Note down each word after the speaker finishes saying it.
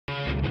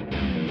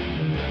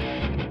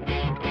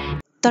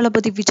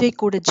தளபதி விஜய்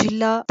கூட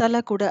ஜில்லா, தல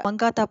கூட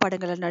மங்காத்தா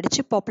படங்களை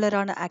நடிச்சு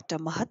பாப்புலரான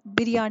actor Mahat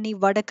biryani,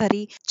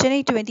 vada curry, Chennai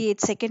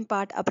 28 second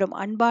part, அப்புறம்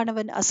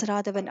அன்பானவன்,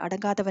 அசராதவன்,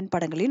 அடங்காதவன்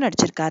படங்களையும்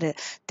நடிச்சிருக்காரு.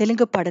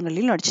 தெலுங்கு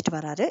படங்களையும் நடிச்சிட்டு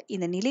வராரு.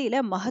 இந்த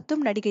நிலையில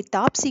மஹத்தும் நடிகை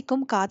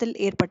தாப்சிக்கும் காதல்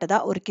ஏற்பட்டதா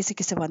ஒரு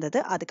கிசுகிசு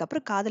வந்தது.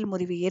 அதுக்கப்புறம் காதல்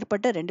முறிவு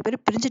ஏற்பட்டு 2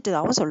 பேரும்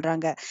பிரிஞ்சுட்டதாகவும்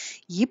சொல்றாங்க.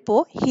 இப்போ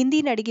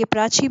ஹிந்தி நடிகை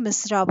பிராச்சி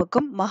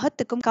மிஸ்ராவுக்கும்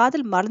மஹத்துக்கும்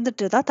காதல்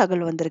மறந்துட்டதா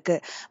தகவல் வந்திருக்கு.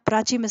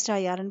 பிராச்சி மிஸ்ரா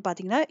யாருன்னு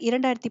பாத்தீங்கன்னா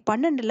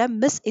 2012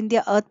 மிஸ்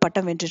இந்தியா எர்த்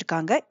பட்டம்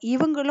வென்றிருக்காங்க.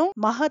 இவங்களும்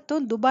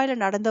மஹத்தும் துபாயில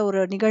நடந்த ஒரு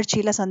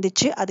நிகழ்ச்சியில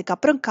சந்திச்சு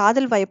அதுக்கப்புறம்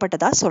காதல்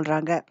வயப்பட்டதா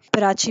சொல்றாங்க.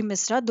 பிராச்சி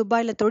மிஸ்ரா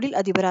துபாயில தொழில்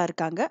அதிபரா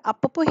இருக்காங்க.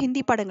 அப்பப்போ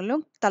ஹிந்தி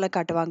படங்களும் தலை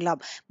காட்டுவாங்களாம்.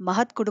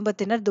 மஹத்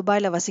குடும்பத்தினர்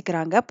துபாயில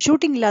வசிக்கிறாங்க.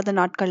 ஷூட்டிங் இல்லாத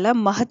நாட்கள்ல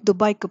மஹத்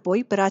துபாய்க்கு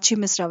போய் பிராச்சி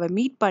மிஸ்ராவை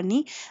மீட் பண்ணி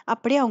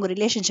அப்படியே அவங்க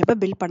ரிலேஷன்ஷிப்பை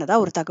பில்ட் பண்ணதா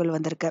ஒரு தகவல்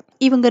வந்திருக்கு.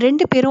 இவங்க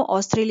 2 பேரும்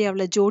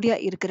ஆஸ்திரேலியாவில ஜோடியா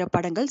இருக்கிற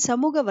படங்கள்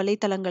சமூக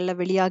வலைத்தளங்கள்ல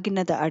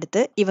வெளியாகினதை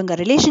அடுத்து இவங்க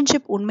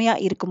ரிலேஷன்ஷிப் உண்மையா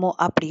இருக்குமோ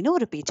அப்படின்னு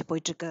ஒரு பேச்சு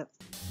போயிட்டு இருக்கு.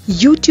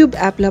 யூடியூப்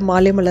ஆப்ல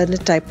மாலை மலர்னு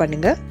டைப்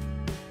பண்ணுங்க.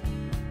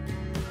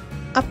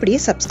 அப்படியே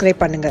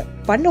சப்ஸ்கிரைப் பண்ணுங்க.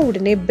 பண்ண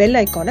உடனே பெல்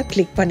ஐகானை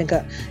கிளிக் பண்ணுங்க.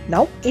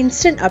 நவ்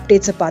இன்ஸ்டன்ட்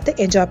அப்டேட்ஸை பார்த்து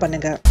என்ஜாய்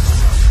பண்ணுங்க.